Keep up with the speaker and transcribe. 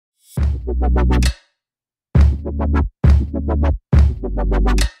Hey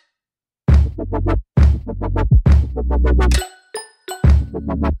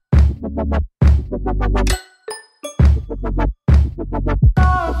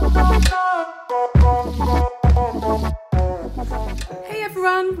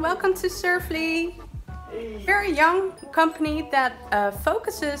everyone, welcome to Surfly. We're a young company that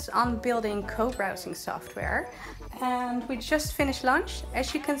focuses on building co-browsing software, and we just finished launch,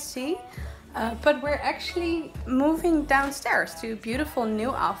 as you can see, but we're actually moving downstairs to a beautiful new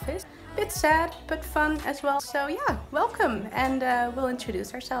office. Bit sad but fun as well. So yeah, welcome, and we'll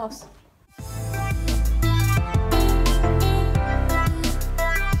introduce ourselves.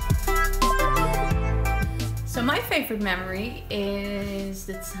 So my favorite memory is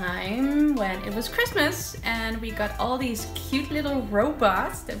the time when it was Christmas and we got all these cute little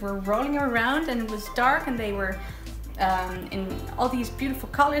robots that were rolling around, and it was dark and they were in all these beautiful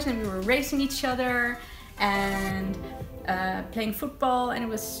colors, and we were racing each other and playing football, and it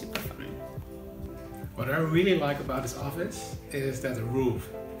was super fun. What I really like about this office is that the roof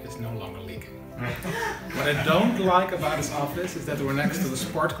is no longer leaking. What I don't like about this office is that we're next to the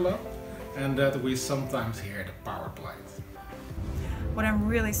sport club, and that we sometimes hear the power plant. What I'm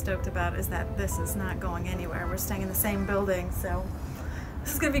really stoked about is that this is not going anywhere. We're staying in the same building, so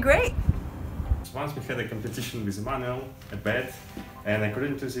this is going to be great. Once we had a competition with Manuel, a bet, and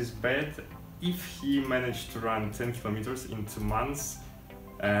according to this bet, if he managed to run 10 kilometers in 2 months,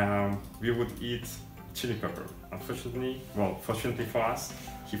 we would eat chili pepper. Unfortunately, well, fortunately for us,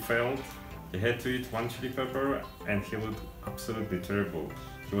 he failed. He had to eat 1 chili pepper and he looked absolutely terrible.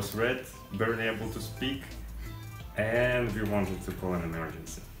 He was red, barely able to speak, and we wanted to call an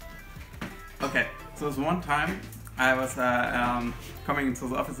emergency. Okay, so this one time I was coming into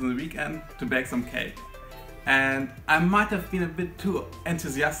the office on the weekend to bake some cake. And I might have been a bit too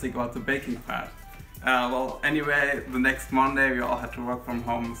enthusiastic about the baking part. Well, anyway, the next Monday we all had to work from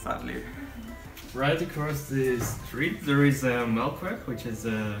home, sadly. Right across the street there is a Melkweg, which is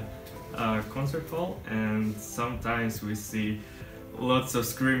a concert hall, and sometimes we see lots of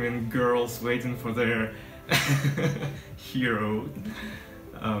screaming girls waiting for their hero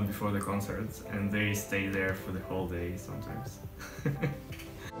before the concerts, and they stay there for the whole day sometimes.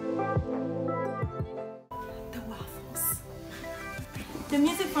 The waffles. The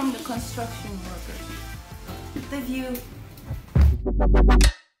music from the construction workers. The view.